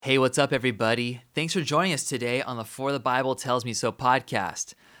Hey, what's up, everybody? Thanks for joining us today on the For the Bible Tells Me So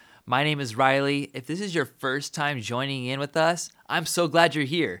podcast. My name is Riley. If this is your first time joining in with us, I'm so glad you're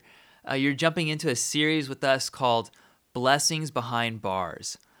here. You're jumping into a series with us called Blessings Behind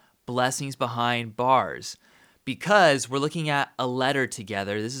Bars. Blessings Behind Bars. Because we're looking at a letter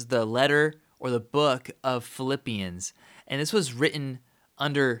together. This is the letter or the book of Philippians. And this was written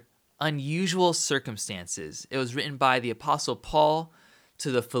under unusual circumstances. It was written by the Apostle Paul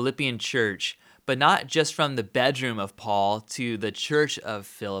to the Philippian church, but not just from the bedroom of Paul to the church of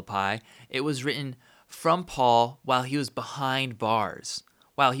Philippi. It was written from Paul while he was behind bars,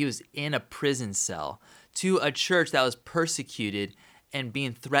 while he was in a prison cell, to a church that was persecuted and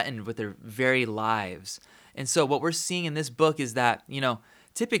being threatened with their very lives. And so what we're seeing in this book is that,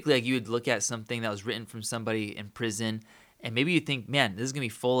 typically like you would look at something that was written from somebody in prison, and maybe you think, man, this is going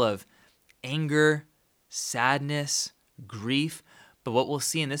to be full of anger, sadness, grief. But what we'll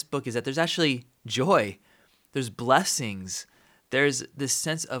see in this book is that there's actually joy. There's blessings. There's this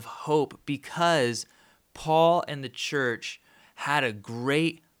sense of hope because Paul and the church had a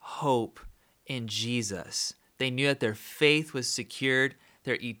great hope in Jesus. They knew that their faith was secured,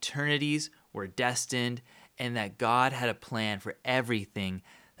 their eternities were destined, and that God had a plan for everything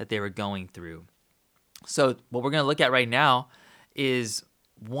that they were going through. So what we're going to look at right now is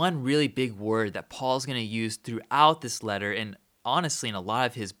one really big word that Paul's going to use throughout this letter, and honestly in a lot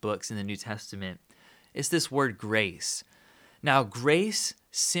of his books in the New Testament. It's this word grace. Now, grace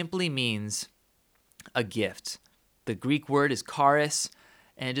simply means a gift. The Greek word is charis,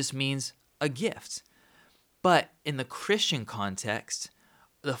 and it just means a gift. But in the Christian context,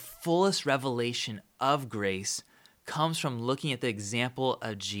 the fullest revelation of grace comes from looking at the example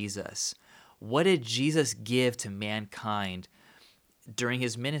of Jesus. What did Jesus give to mankind during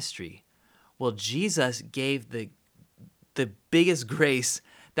his ministry? Well, Jesus gave the biggest grace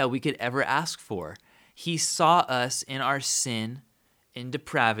that we could ever ask for. He saw us in our sin, in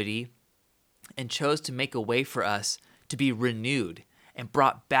depravity, and chose to make a way for us to be renewed and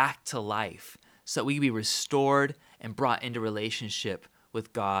brought back to life so that we could be restored and brought into relationship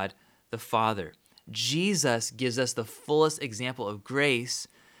with God the Father. Jesus gives us the fullest example of grace,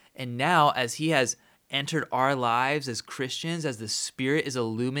 and now as he has entered our lives as Christians, as the Spirit is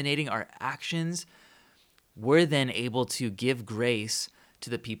illuminating our actions, we're then able to give grace to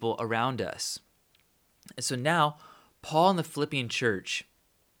the people around us. And so now, Paul and the Philippian church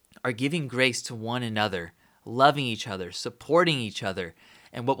are giving grace to one another, loving each other, supporting each other.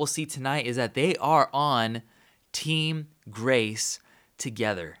 And what we'll see tonight is that they are on Team Grace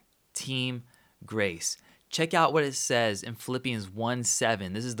together. Team Grace. Check out what it says in Philippians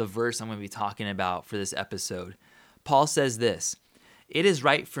 1:7. This is the verse I'm going to be talking about for this episode. Paul says this, "It is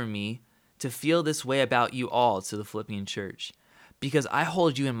right for me to feel this way about you all," to the Philippian church, "because I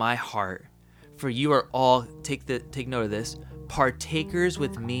hold you in my heart, for you are all," take note of this, "partakers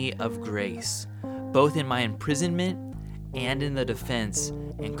with me of grace, both in my imprisonment and in the defense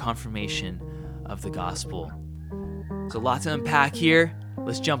and confirmation of the gospel." So a lot to unpack here.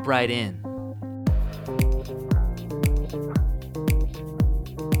 Let's jump right in.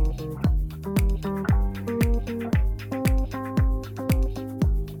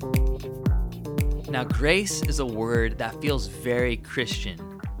 Now, grace is a word that feels very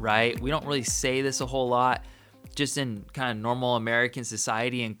Christian, right? We don't really say this a whole lot just in kind of normal American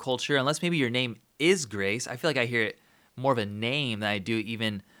society and culture, unless maybe your name is Grace. I feel like I hear it more of a name than I do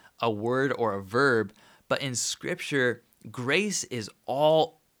even a word or a verb. But in Scripture, grace is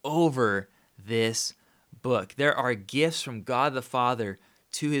all over this book. There are gifts from God the Father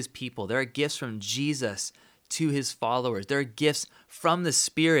to his people. There are gifts from Jesus to his followers. There are gifts from the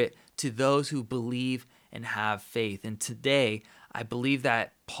Spirit to those who believe and have faith. And today, I believe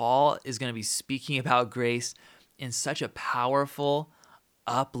that Paul is going to be speaking about grace in such a powerful,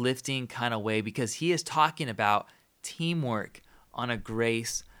 uplifting kind of way because he is talking about teamwork on a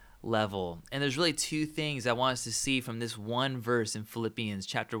grace level. And there's really two things I want us to see from this one verse in Philippians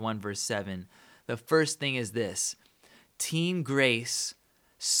chapter 1, verse 7. The first thing is this: Team Grace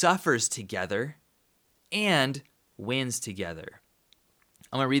suffers together and wins together.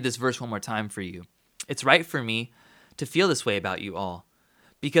 I'm going to read this verse one more time for you. "It's right for me to feel this way about you all,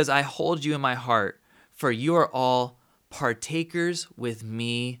 because I hold you in my heart, for you are all partakers with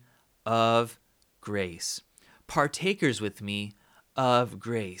me of grace." Partakers with me of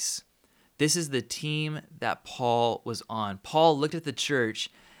grace. This is the team that Paul was on. Paul looked at the church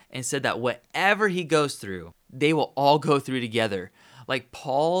and said that whatever he goes through, they will all go through together. Like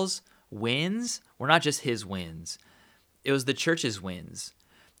Paul's wins were not just his wins. It was the church's wins.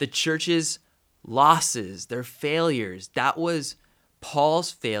 The church's losses, their failures, that was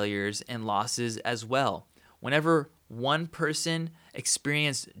Paul's failures and losses as well. Whenever one person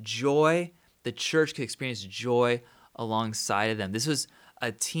experienced joy, the church could experience joy alongside of them. This was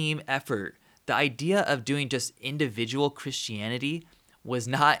a team effort. The idea of doing just individual Christianity was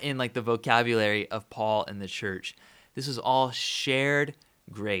not in like the vocabulary of Paul and the church. This was all shared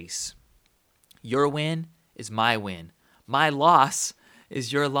grace. Your win is my win. My loss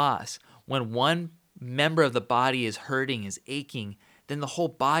is your loss. When one member of the body is hurting, is aching, then the whole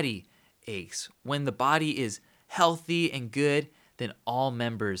body aches. When the body is healthy and good, then all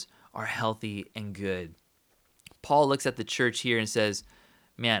members are healthy and good. Paul looks at the church here and says,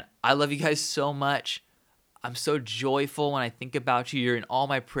 man, I love you guys so much. I'm so joyful when I think about you. You're in all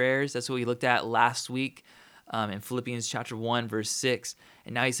my prayers. That's what we looked at last week in Philippians chapter 1, verse 6.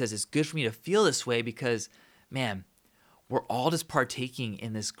 And now he says, it's good for me to feel this way because, man, we're all just partaking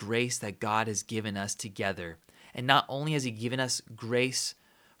in this grace that God has given us together. And not only has he given us grace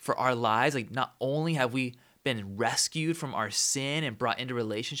for our lives, like not only have we been rescued from our sin and brought into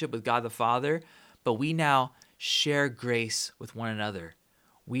relationship with God the Father, but we now share grace with one another.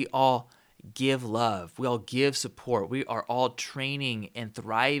 We all give love. We all give support. We are all training and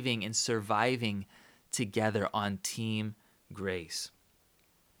thriving and surviving together on Team Grace.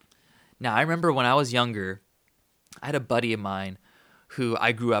 Now, I remember when I was younger, I had a buddy of mine who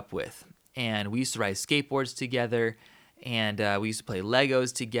I grew up with, and we used to ride skateboards together, and we used to play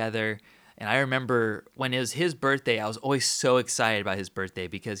Legos together. And I remember when it was his birthday, I was always so excited about his birthday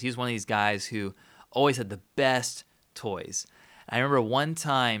because he was one of these guys who always had the best toys. I remember one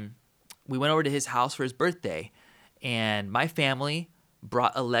time we went over to his house for his birthday, and my family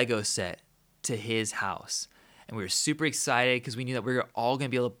brought a Lego set to his house. And we were super excited because we knew that we were all going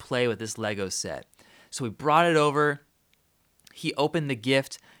to be able to play with this Lego set. So we brought it over. He opened the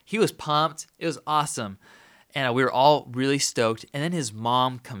gift. He was pumped. It was awesome. And we were all really stoked. And then his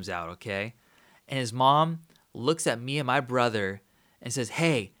mom comes out, okay? And his mom looks at me and my brother and says,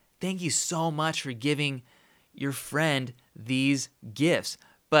 hey, thank you so much for giving your friend these gifts.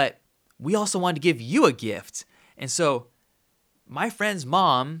 But we also wanted to give you a gift. And so my friend's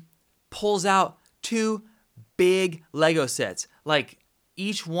mom pulls out 2 big Lego sets. Like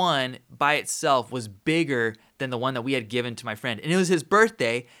each one by itself was bigger than the one that we had given to my friend. And it was his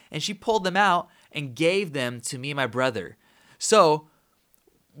birthday, and she pulled them out and gave them to me and my brother. So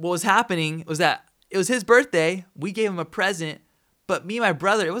what was happening was that it was his birthday. We gave him a present, but me and my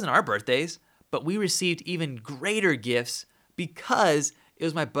brother, it wasn't our birthdays, but we received even greater gifts because it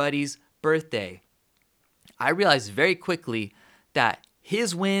was my buddy's birthday. I realized very quickly that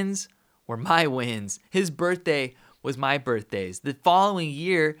his wins were my wins. His birthday was my birthdays. The following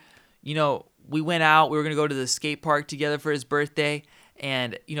year, we went out. We were going to go to the skate park together for his birthday.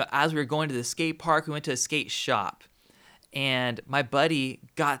 And, as we were going to the skate park, we went to a skate shop. And my buddy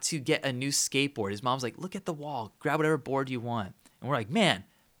got to get a new skateboard. His mom's like, look at the wall. Grab whatever board you want. And we're like, man,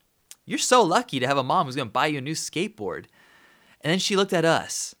 you're so lucky to have a mom who's going to buy you a new skateboard. And then she looked at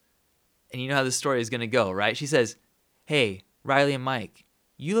us. And you know how this story is going to go, right? She says, hey, Riley and Mike,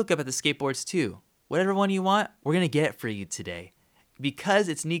 you look up at the skateboards too. Whatever one you want, we're going to get it for you today. Because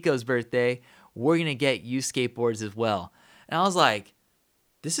it's Nico's birthday, we're going to get you skateboards as well. And I was like,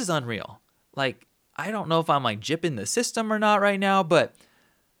 this is unreal. Like, I don't know if I'm like jipping the system or not right now, but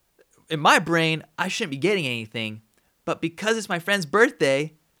in my brain, I shouldn't be getting anything. But because it's my friend's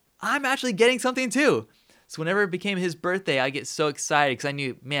birthday, I'm actually getting something too. So whenever it became his birthday, I get so excited because I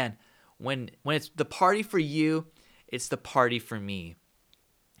knew, man, when it's the party for you, it's the party for me.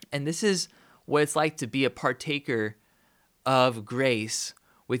 And this is what it's like to be a partaker of grace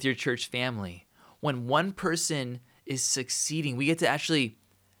with your church family. When one person is succeeding, we get to actually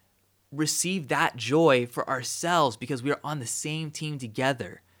receive that joy for ourselves because we are on the same team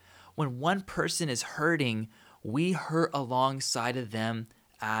together. When one person is hurting, we hurt alongside of them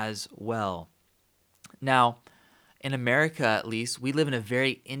as well. Now, in America at least, we live in a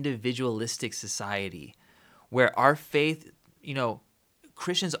very individualistic society where our faith,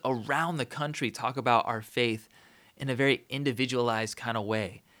 Christians around the country talk about our faith in a very individualized kind of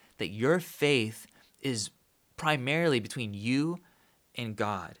way, that your faith is primarily between you and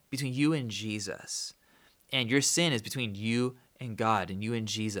God, between you and Jesus. And your sin is between you and God and you and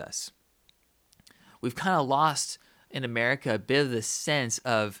Jesus. We've kind of lost in America a bit of the sense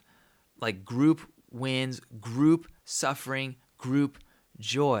of like group wins, group suffering, group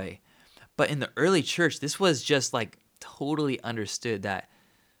joy. But in the early church, this was just like totally understood that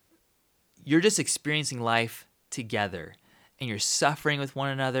you're just experiencing life together and you're suffering with one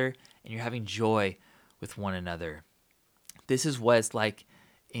another and you're having joy with one another. This is what it's like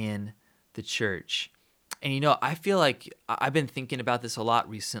in the church. And I feel like I've been thinking about this a lot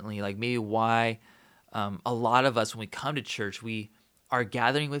recently, like maybe why a lot of us, when we come to church, we are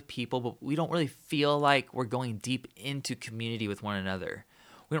gathering with people, but we don't really feel like we're going deep into community with one another.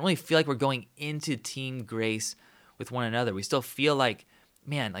 We don't really feel like we're going into team grace with one another. We still feel like,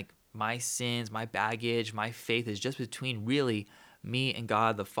 man, like my sins, my baggage, my faith is just between really me and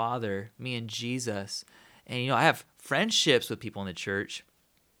God the Father, me and Jesus. And, I have friendships with people in the church,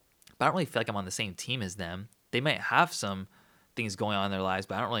 but I don't really feel like I'm on the same team as them. They might have some things going on in their lives,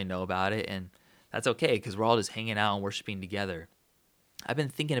 but I don't really know about it. And that's okay because we're all just hanging out and worshiping together. I've been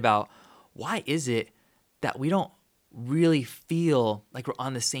thinking about why is it that we don't really feel like we're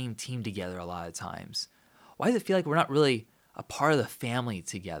on the same team together a lot of times? Why does it feel like we're not really a part of the family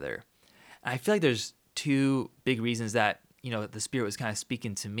together? And I feel like there's two big reasons that, the Spirit was kind of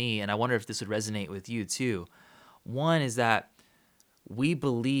speaking to me, and I wonder if this would resonate with you too. One is that we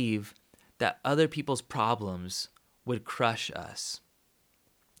believe that other people's problems would crush us.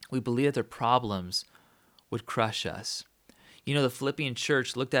 We believe that their problems would crush us. The Philippian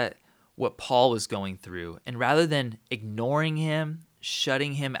church looked at what Paul was going through, and rather than ignoring him,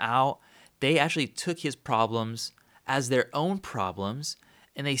 shutting him out, they actually took his problems as their own problems,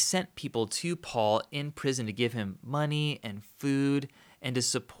 and they sent people to Paul in prison to give him money and food and to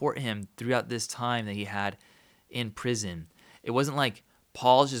support him throughout this time that he had in prison. It wasn't like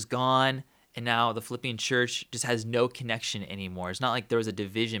Paul's just gone and now the Philippian church just has no connection anymore. It's not like there was a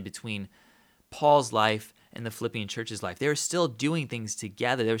division between Paul's life and the Philippian church's life. They were still doing things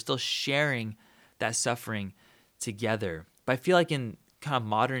together. They were still sharing that suffering together. But I feel like in kind of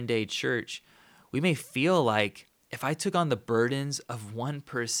modern day church, we may feel like if I took on the burdens of one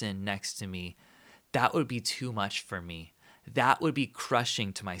person next to me, that would be too much for me. That would be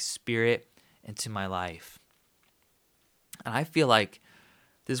crushing to my spirit and to my life. And I feel like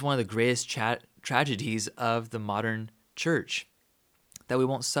this is one of the greatest tragedies of the modern church, that we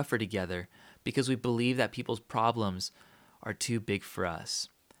won't suffer together because we believe that people's problems are too big for us.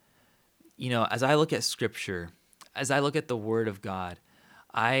 As I look at Scripture, as I look at the Word of God,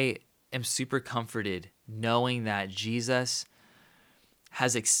 I am super comforted knowing that Jesus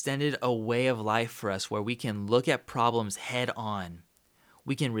has extended a way of life for us where we can look at problems head on.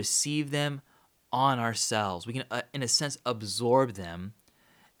 We can receive them on ourselves. We can, in a sense, absorb them.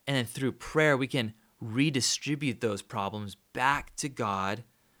 And then through prayer, we can redistribute those problems back to God,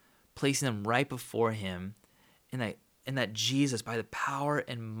 placing them right before Him. And that Jesus, by the power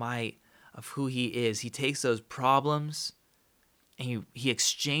and might of who He is, He takes those problems and He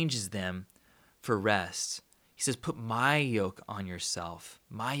exchanges them for rest. He says, put my yoke on yourself.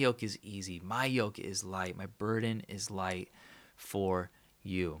 My yoke is easy. My yoke is light. My burden is light for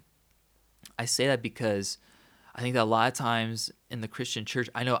you. I say that because I think that a lot of times in the Christian church,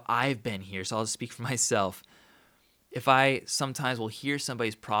 I know I've been here, so I'll just speak for myself. If I sometimes will hear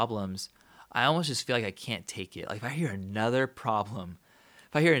somebody's problems, I almost just feel like I can't take it. Like if I hear another problem,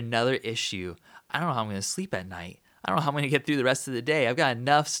 if I hear another issue, I don't know how I'm going to sleep at night. I don't know how I'm going to get through the rest of the day. I've got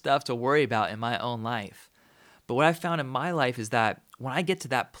enough stuff to worry about in my own life. But what I've found in my life is that when I get to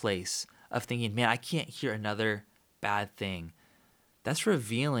that place of thinking, man, I can't hear another bad thing, that's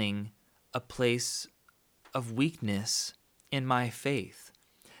revealing a place of weakness in my faith.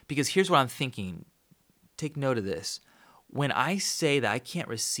 Because here's what I'm thinking. Take note of this. When I say that I can't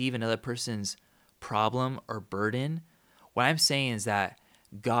receive another person's problem or burden, what I'm saying is that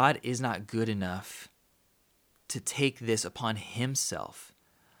God is not good enough to take this upon Himself.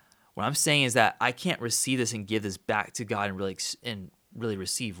 What I'm saying is that I can't receive this and give this back to God and really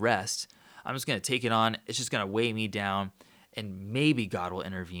receive rest. I'm just going to take it on. It's just going to weigh me down, and maybe God will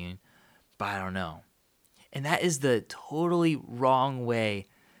intervene, but I don't know. And that is the totally wrong way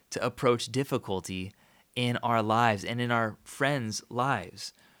to approach difficulty in our lives and in our friends'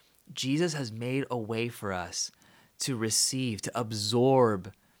 lives. Jesus has made a way for us to receive, to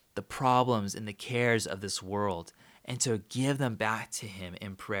absorb the problems and the cares of this world and to give them back to Him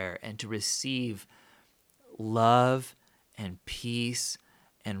in prayer and to receive love and peace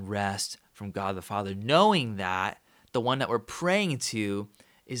and rest from God the Father, knowing that the one that we're praying to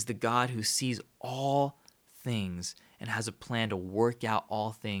is the God who sees all things and has a plan to work out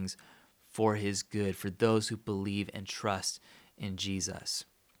all things for His good, for those who believe and trust in Jesus.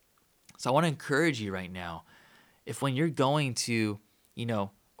 So I want to encourage you right now, if when you're going to,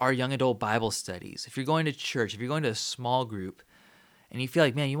 our young adult Bible studies, if you're going to church, if you're going to a small group, and you feel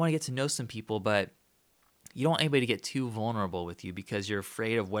like, man, you want to get to know some people, but you don't want anybody to get too vulnerable with you because you're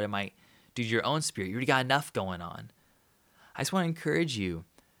afraid of what it might do to your own spirit. You already got enough going on. I just want to encourage you.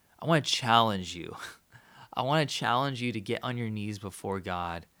 I want to challenge you. I want to challenge you to get on your knees before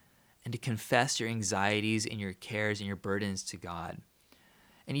God and to confess your anxieties and your cares and your burdens to God.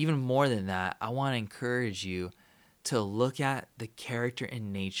 And even more than that, I want to encourage you to look at the character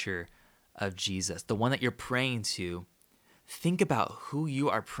and nature of Jesus, the one that you're praying to. Think about who you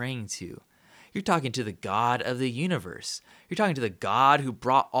are praying to. You're talking to the God of the universe. You're talking to the God who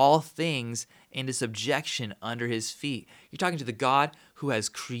brought all things into subjection under his feet. You're talking to the God who has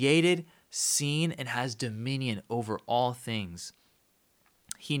created, seen, and has dominion over all things.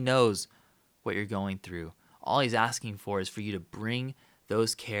 He knows what you're going through. All he's asking for is for you to bring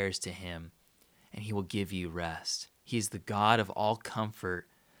those cares to him, and he will give you rest. He is the God of all comfort,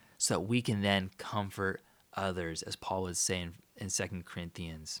 so that we can then comfort others, as Paul would say in 2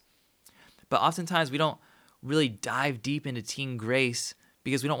 Corinthians. But oftentimes we don't really dive deep into teen grace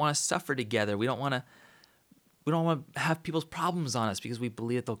because we don't want to suffer together. We don't want to have people's problems on us because we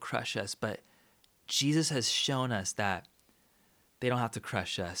believe that they'll crush us. But Jesus has shown us that they don't have to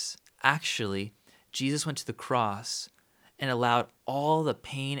crush us. Actually, Jesus went to the cross and allowed all the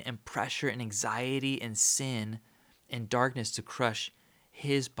pain and pressure and anxiety and sin and darkness to crush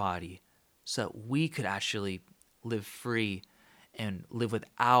his body so that we could actually live free and live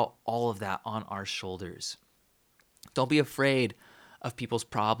without all of that on our shoulders. Don't be afraid of people's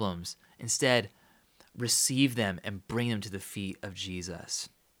problems. Instead, receive them and bring them to the feet of Jesus.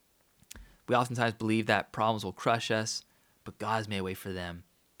 We oftentimes believe that problems will crush us, but God has made a way for them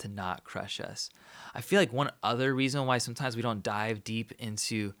to not crush us. I feel like one other reason why sometimes we don't dive deep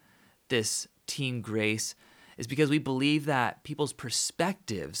into this teen grace is because we believe that people's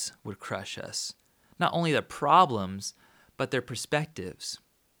perspectives would crush us. Not only their problems, but their perspectives.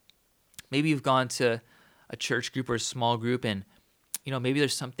 Maybe you've gone to a church group or a small group and maybe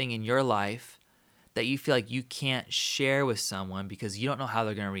there's something in your life that you feel like you can't share with someone because you don't know how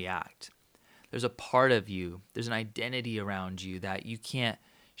they're going to react. There's a part of you, there's an identity around you that you can't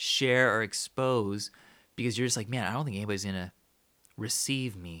share or expose because you're just like, man, I don't think anybody's going to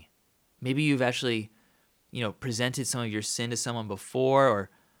receive me. Maybe you've actually, presented some of your sin to someone before, or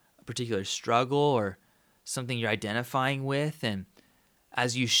a particular struggle or something you're identifying with. And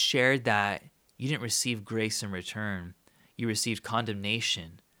as you shared that, you didn't receive grace in return. You received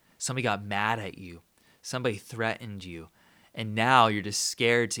condemnation. Somebody got mad at you. Somebody threatened you. And now you're just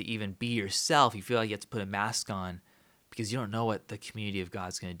scared to even be yourself. You feel like you have to put a mask on because you don't know what the community of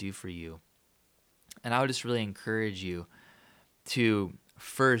God's going to do for you. And I would just really encourage you to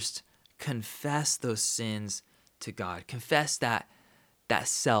first confess those sins to God. Confess that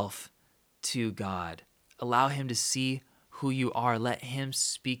self to God. Allow him to see who you are. Let him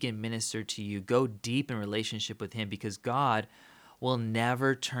speak and minister to you. Go deep in relationship with him because God will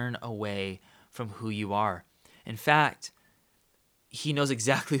never turn away from who you are. In fact, he knows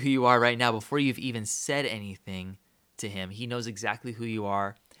exactly who you are right now before you've even said anything to him. He knows exactly who you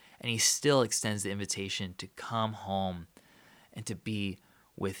are, and he still extends the invitation to come home and to be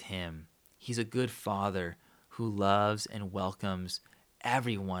with him. He's a good father who loves and welcomes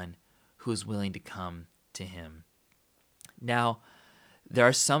everyone who is willing to come to him. Now, there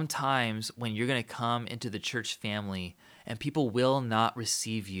are some times when you're going to come into the church family and people will not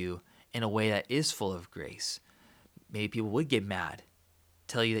receive you in a way that is full of grace. Maybe people would get mad,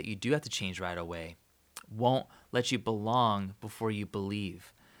 tell you that you do have to change right away, won't let you belong before you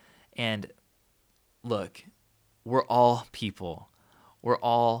believe. And look, we're all people. We're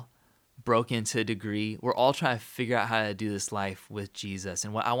all broken to a degree. We're all trying to figure out how to do this life with Jesus.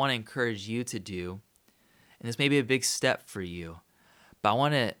 And what I want to encourage you to do, and this may be a big step for you, but I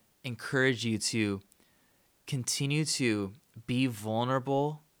want to encourage you to continue to be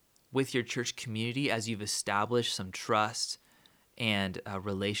vulnerable with your church community as you've established some trust and a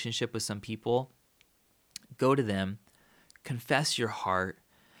relationship with some people. Go to them, confess your heart,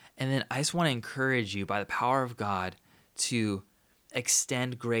 and then I just want to encourage you by the power of God to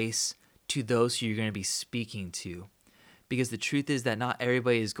extend grace to those who you're going to be speaking to. Because the truth is that not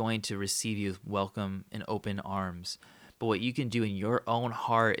everybody is going to receive you with welcome and open arms. But what you can do in your own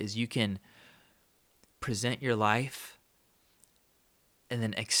heart is you can present your life and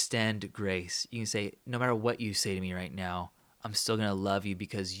then extend grace. You can say, no matter what you say to me right now, I'm still going to love you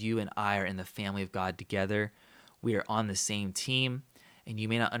because you and I are in the family of God together. We are on the same team, and you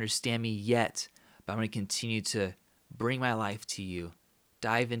may not understand me yet, but I'm going to continue to bring my life to you,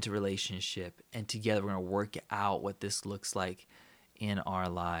 dive into relationship, and together we're going to work out what this looks like in our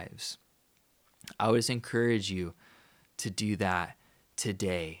lives. I would just encourage you to do that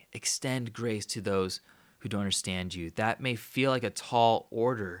today. Extend grace to those who don't understand you. That may feel like a tall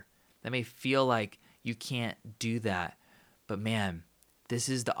order. That may feel like you can't do that. But man, this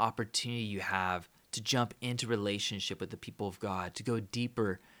is the opportunity you have to jump into relationship with the people of God, to go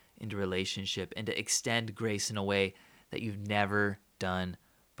deeper into relationship and to extend grace in a way that you've never done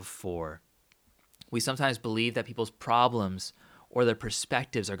before. We sometimes believe that people's problems or their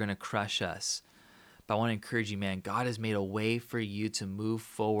perspectives are going to crush us. But I want to encourage you, man, God has made a way for you to move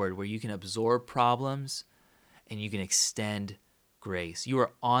forward where you can absorb problems and you can extend grace. You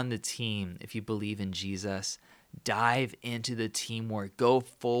are on the team if you believe in Jesus. Dive into the teamwork. Go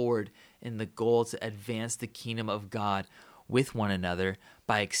forward in the goal to advance the kingdom of God with one another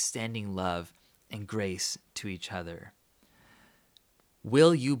by extending love and grace to each other.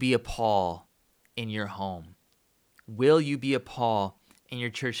 Will you be a Paul in your home? Will you be a Paul in your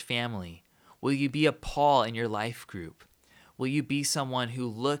church family? Will you be a Paul in your life group? Will you be someone who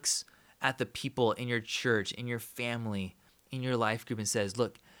looks at the people in your church, in your family, in your life group and says,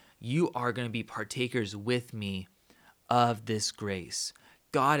 look, you are going to be partakers with me of this grace.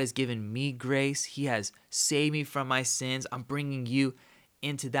 God has given me grace. He has saved me from my sins. I'm bringing you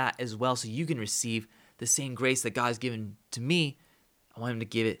into that as well so you can receive the same grace that God has given to me. I want him to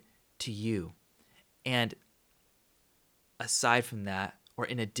give it to you. And aside from that, or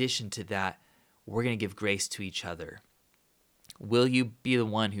in addition to that, we're going to give grace to each other. Will you be the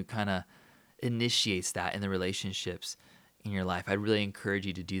one who kind of initiates that in the relationships in your life? I'd really encourage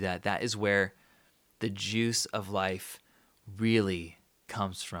you to do that. That is where the juice of life really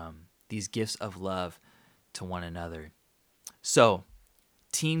comes from, these gifts of love to one another. So,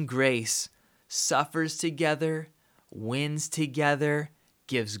 Team Grace suffers together, wins together,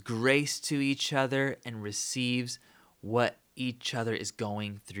 gives grace to each other, and receives what each other is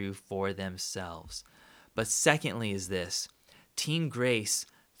going through for themselves. But secondly is this, Team Grace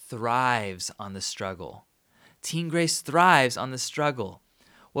thrives on the struggle. Team Grace thrives on the struggle.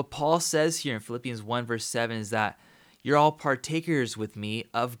 What Paul says here in Philippians 1 verse 7 is that you're all partakers with me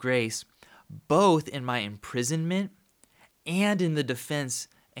of grace, both in my imprisonment and in the defense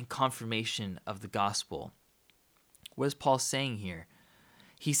and confirmation of the gospel. What is Paul saying here?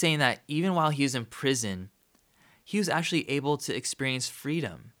 He's saying that even while he was in prison, he was actually able to experience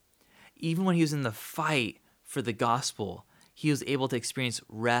freedom. Even when he was in the fight for the gospel, he was able to experience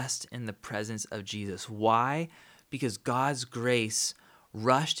rest in the presence of Jesus. Why? Because God's grace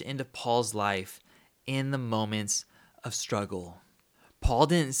rushed into Paul's life in the moments of struggle. Paul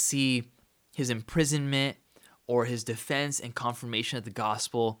didn't see his imprisonment or his defense and confirmation of the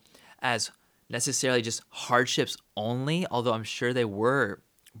gospel as necessarily just hardships only, although I'm sure they were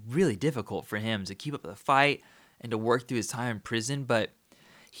really difficult for him to keep up the fight and to work through his time in prison. But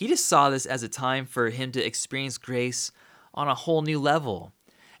he just saw this as a time for him to experience grace on a whole new level.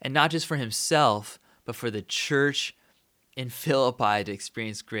 And not just for himself, but for the church in Philippi to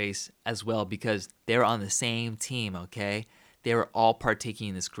experience grace as well, because they were on the same team, okay? They were all partaking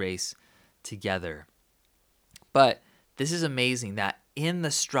in this grace together. But this is amazing that in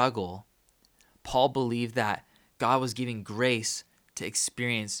the struggle, Paul believed that God was giving grace to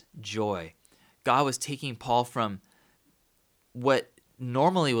experience joy. God was taking Paul from what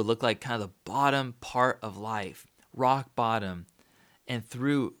normally would look like kind of the bottom part of life, rock bottom, and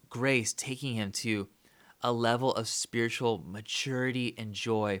through grace taking him to a level of spiritual maturity and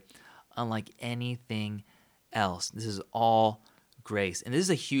joy unlike anything else. This is all grace. And this is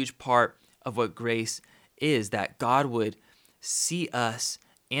a huge part of what grace is, that God would see us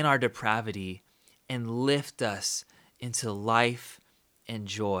in our depravity and lift us into life and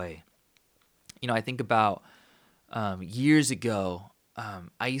joy. You know, I think about years ago,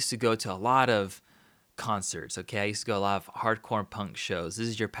 I used to go to a lot of concerts, okay? I used to go to a lot of hardcore punk shows. This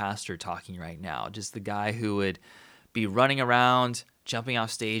is your pastor talking right now, just the guy who would be running around, jumping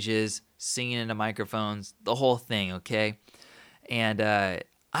off stages, singing into microphones, the whole thing, okay? And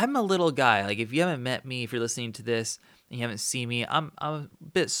I'm a little guy. Like, if you haven't met me, if you're listening to this and you haven't seen me, I'm a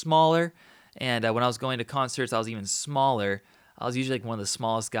bit smaller. And when I was going to concerts, I was even smaller. I was usually like one of the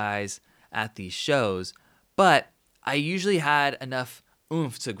smallest guys at these shows. But I usually had enough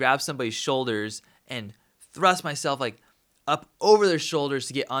oomph to grab somebody's shoulders and thrust myself like up over their shoulders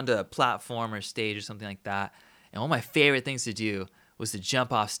to get onto a platform or stage or something like that. And one of my favorite things to do was to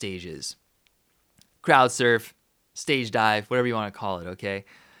jump off stages, crowd surf, stage dive, whatever you want to call it, okay?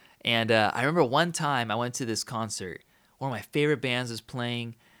 And I remember one time I went to this concert. One of my favorite bands was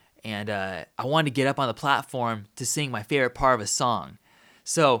playing, and I wanted to get up on the platform to sing my favorite part of a song.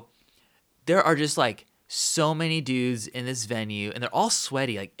 So there are just like so many dudes in this venue, and they're all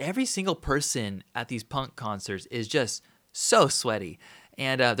sweaty. Like, every single person at these punk concerts is just so sweaty.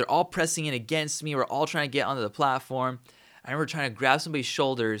 And they're all pressing in against me. We're all trying to get onto the platform. I remember trying to grab somebody's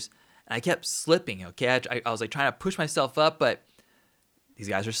shoulders, and I kept slipping, okay? I was like trying to push myself up, but these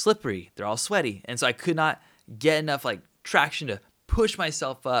guys are slippery. They're all sweaty. And so I could not get enough like traction to push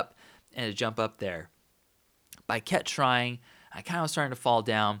myself up and to jump up there. But I kept trying. I kind of was starting to fall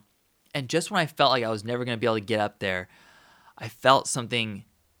down. And just when I felt like I was never going to be able to get up there, I felt something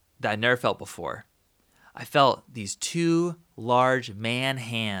that I never felt before. I felt these two large man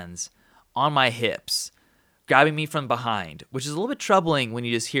hands on my hips, grabbing me from behind, which is a little bit troubling when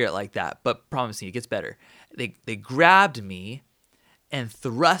you just hear it like that, but promise me, it gets better. They grabbed me and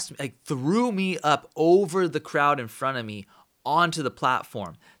threw me up over the crowd in front of me onto the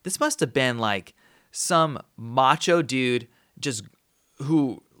platform. This must have been like some macho dude just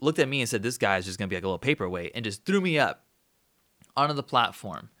who looked at me and said, this guy is just going to be like a little paperweight, and just threw me up onto the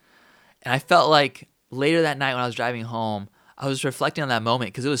platform. And I felt like later that night when I was driving home, I was reflecting on that moment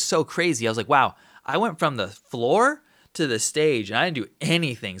because it was so crazy. I was like, wow, I went from the floor to the stage and I didn't do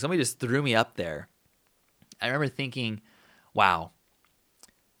anything. Somebody just threw me up there. I remember thinking, wow,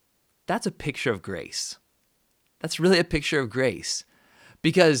 that's a picture of grace. That's really a picture of grace,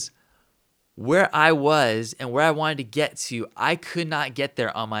 because where I was and where I wanted to get to, I could not get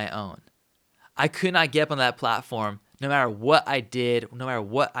there on my own. I could not get up on that platform no matter what I did, no matter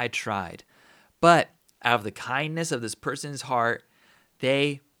what I tried. But out of the kindness of this person's heart,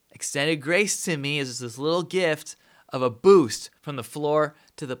 they extended grace to me as this little gift of a boost from the floor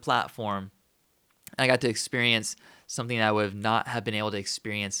to the platform. And I got to experience something that I would not have been able to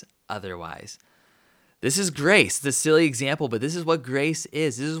experience otherwise. This is grace. It's a silly example, but this is what grace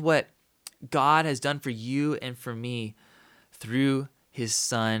is. This is what God has done for you and for me through his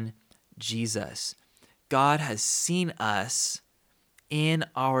son, Jesus. God has seen us in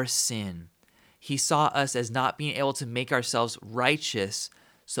our sin. He saw us as not being able to make ourselves righteous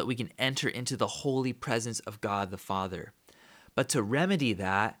so that we can enter into the holy presence of God the Father. But to remedy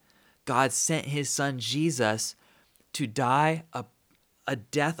that, God sent his son Jesus to die a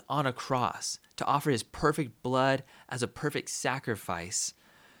death on a cross, to offer his perfect blood as a perfect sacrifice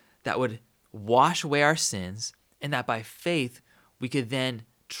that would wash away our sins, and that by faith we could then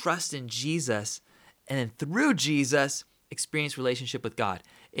trust in Jesus, and then through Jesus experience relationship with God.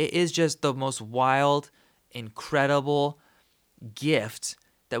 It is just the most wild, incredible gift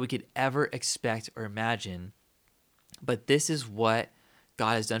that we could ever expect or imagine. But this is what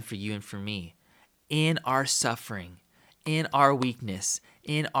God has done for you and for me. In our suffering, in our weakness,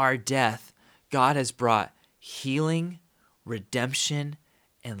 in our death, God has brought healing, redemption,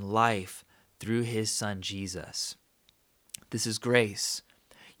 and life through his son Jesus. This is grace.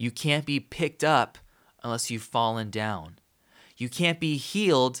 You can't be picked up unless you've fallen down. You can't be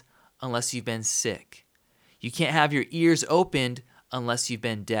healed unless you've been sick. You can't have your ears opened unless you've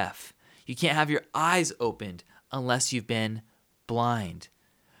been deaf. You can't have your eyes opened unless you've been blind.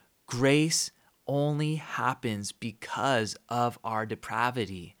 Grace only happens because of our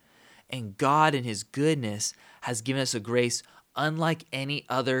depravity. And God in his goodness has given us a grace unlike any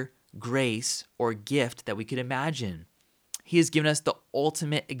other grace or gift that we could imagine. He has given us the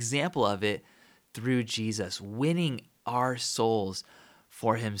ultimate example of it through Jesus, winning our souls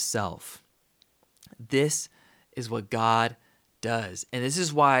for himself. This is what God does. And this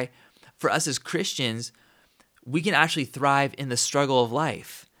is why, for us as Christians, we can actually thrive in the struggle of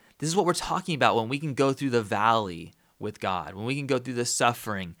life. This is what we're talking about when we can go through the valley with God, when we can go through the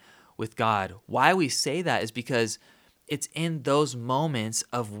suffering with God. Why we say that is because it's in those moments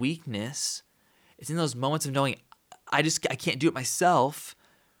of weakness, it's in those moments of knowing I can't do it myself,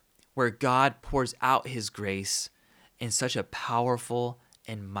 where God pours out his grace in such a powerful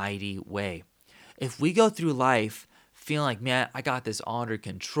and mighty way. If we go through life feeling like, man, I got this all under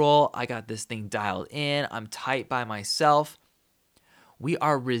control, I got this thing dialed in, I'm tight by myself, we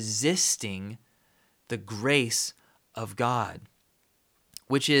are resisting the grace of God,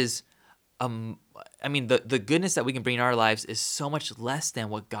 which is, the goodness that we can bring in our lives is so much less than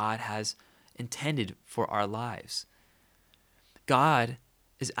what God has intended for our lives. God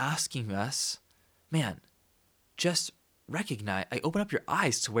is asking us, man, just recognize, open up your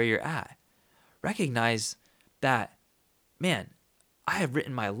eyes to where you're at. Recognize that, man, I have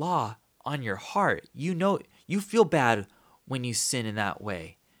written my law on your heart. You know, you feel bad when you sin in that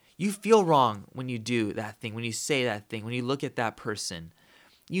way. You feel wrong when you do that thing, when you say that thing, when you look at that person.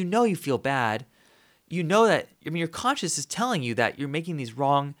 You know you feel bad. You know that, your conscience is telling you that you're making these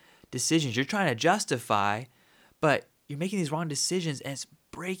wrong decisions. You're trying to justify, but you're making these wrong decisions and it's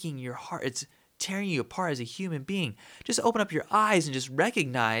breaking your heart. It's tearing you apart as a human being. Just open up your eyes and just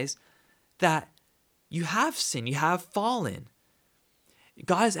recognize that you have sinned, you have fallen.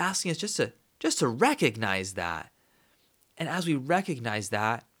 God is asking us just to recognize that. And as we recognize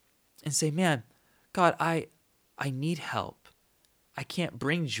that and say, man, God, I need help. I can't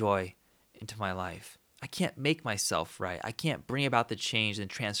bring joy into my life. I can't make myself right. I can't bring about the change and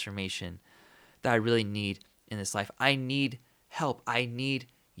transformation that I really need in this life. I need help. I need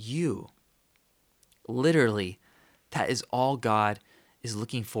you. Literally, that is all God is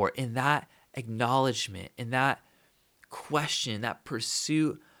looking for in that acknowledgement, in that question, that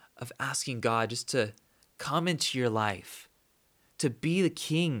pursuit of asking God just to come into your life, to be the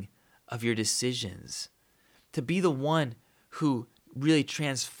king of your decisions, to be the one who really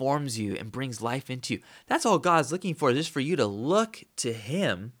transforms you and brings life into you. That's all God's looking for, just for you to look to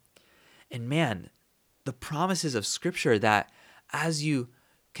him. And man, the promises of Scripture that as you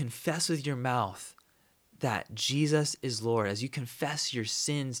confess with your mouth that Jesus is Lord, as you confess your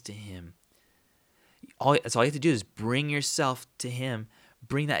sins to him, that's all you have to do is bring yourself to him,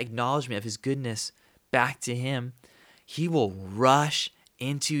 bring that acknowledgement of his goodness back to him. He will rush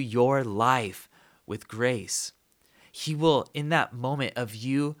into your life with grace. He will, in that moment of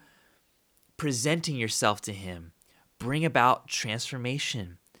you presenting yourself to him, bring about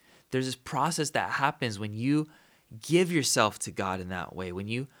transformation. There's this process that happens when you give yourself to God in that way, when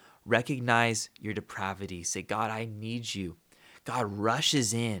you recognize your depravity, say, God, I need you. God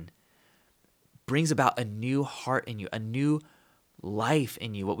rushes in, brings about a new heart in you, a new life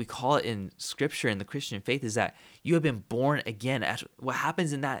in you. What we call it in Scripture, in the Christian faith, is that you have been born again. What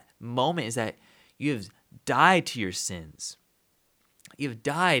happens in that moment is that you have died to your sins. You've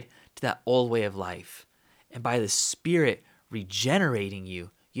died to that old way of life. And by the Spirit regenerating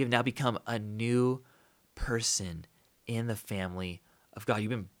you, you have now become a new person in the family of God. You've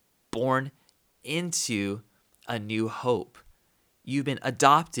been born into a new hope. You've been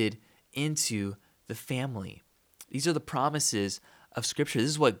adopted into the family. These are the promises of Scripture. This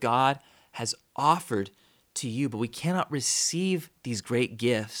is what God has offered to you, but we cannot receive these great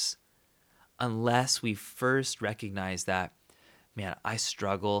gifts unless we first recognize that, man, I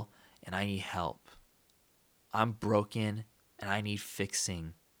struggle and I need help. I'm broken and I need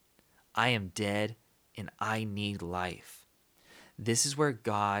fixing. I am dead and I need life. This is where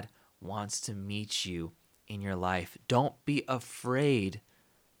God wants to meet you in your life. Don't be afraid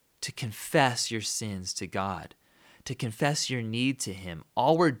to confess your sins to God, to confess your need to him.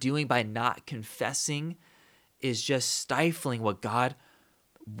 All we're doing by not confessing is just stifling what God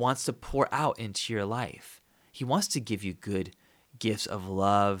wants to pour out into your life. He wants to give you good gifts of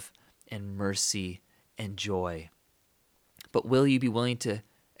love and mercy and joy. But will you be willing to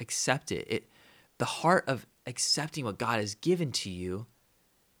accept it? The heart of accepting what God has given to you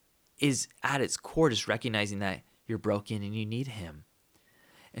is at its core just recognizing that you're broken and you need him.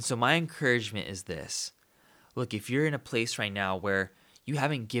 And so my encouragement is this. Look, if you're in a place right now where you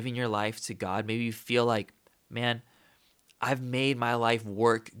haven't given your life to God, maybe you feel like, man, I've made my life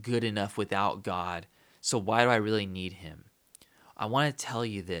work good enough without God, so why do I really need him? I want to tell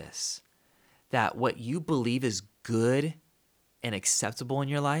you this, that what you believe is good and acceptable in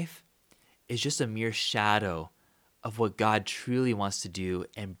your life is just a mere shadow of what God truly wants to do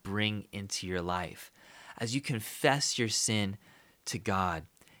and bring into your life. As you confess your sin to God,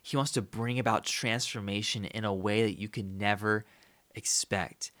 he wants to bring about transformation in a way that you could never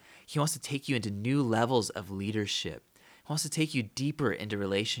expect. He wants to take you into new levels of leadership. He wants to take you deeper into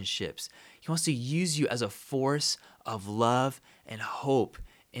relationships. He wants to use you as a force of love and hope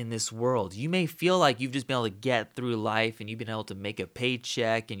in this world. You may feel like you've just been able to get through life and you've been able to make a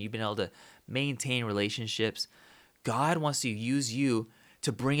paycheck and you've been able to maintain relationships. God wants to use you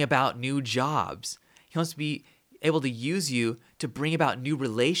to bring about new jobs. He wants to be able to use you to bring about new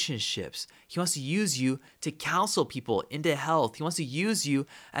relationships. He wants to use you to counsel people into health. He wants to use you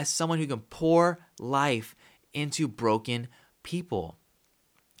as someone who can pour life into broken people.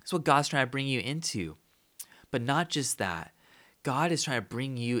 That's what God's trying to bring you into. But not just that. God is trying to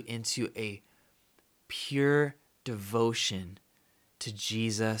bring you into a pure devotion to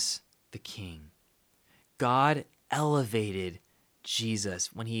Jesus the King. God elevated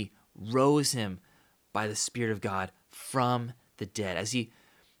Jesus when he rose him by the Spirit of God from the dead. As he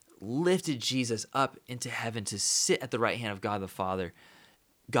lifted Jesus up into heaven to sit at the right hand of God the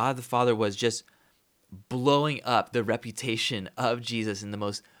Father was just blowing up the reputation of Jesus in the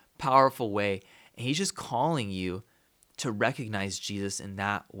most powerful way. And he's just calling you to recognize Jesus in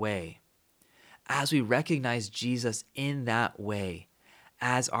that way. As we recognize Jesus in that way,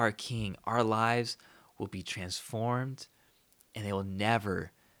 as our King, our lives will be transformed and they will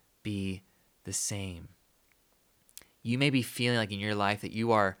never be the same. You may be feeling like in your life that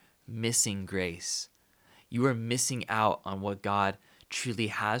you are missing grace. You are missing out on what God truly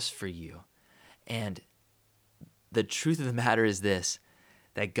has for you. And the truth of the matter is this,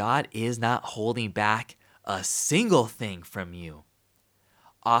 that God is not holding back a single thing from you.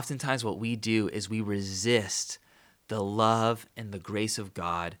 Oftentimes what we do is we resist the love and the grace of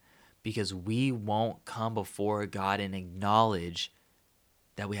God because we won't come before God and acknowledge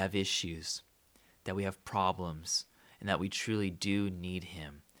that we have issues, that we have problems, and that we truly do need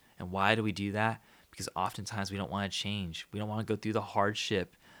Him. And why do we do that? Because oftentimes we don't want to change. We don't want to go through the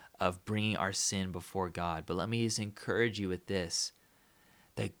hardship of bringing our sin before God. But let me just encourage you with this,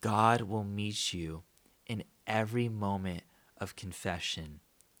 that God will meet you in every moment of confession.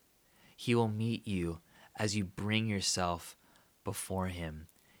 He will meet you as you bring yourself before Him.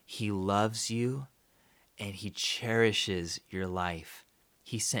 He loves you and He cherishes your life.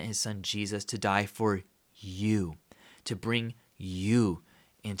 He sent His Son Jesus to die for you, to bring you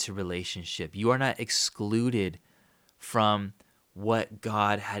into relationship. You are not excluded from what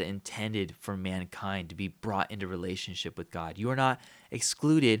God had intended for mankind to be brought into relationship with God. You are not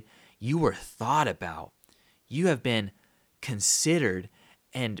excluded. You were thought about. You have been considered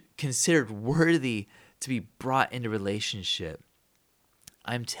and considered worthy to be brought into relationship.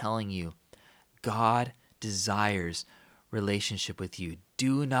 I'm telling you, God desires relationship with you.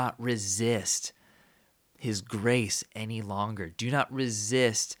 Do not resist His grace any longer. Do not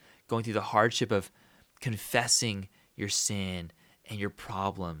resist going through the hardship of confessing your sin and your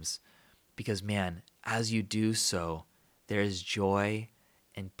problems. Because, man, as you do so, there is joy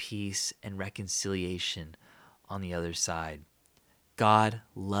and peace and reconciliation on the other side. God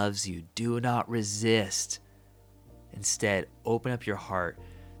loves you. Do not resist. Instead, open up your heart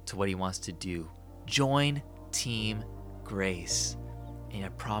to what He wants to do. Join Team Grace. And I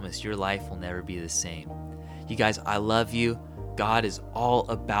promise your life will never be the same. You guys, I love you. God is all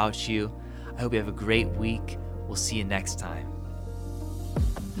about you. I hope you have a great week. We'll see you next time.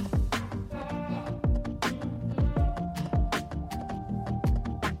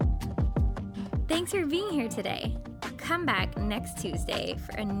 Thanks for being here today. Come back next Tuesday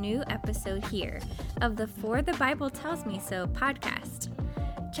for a new episode here of the For the Bible Tells Me So podcast.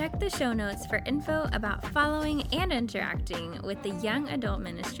 Check the show notes for info about following and interacting with the young adult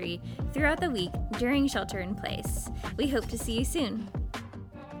ministry throughout the week during Shelter in Place. We hope to see you soon.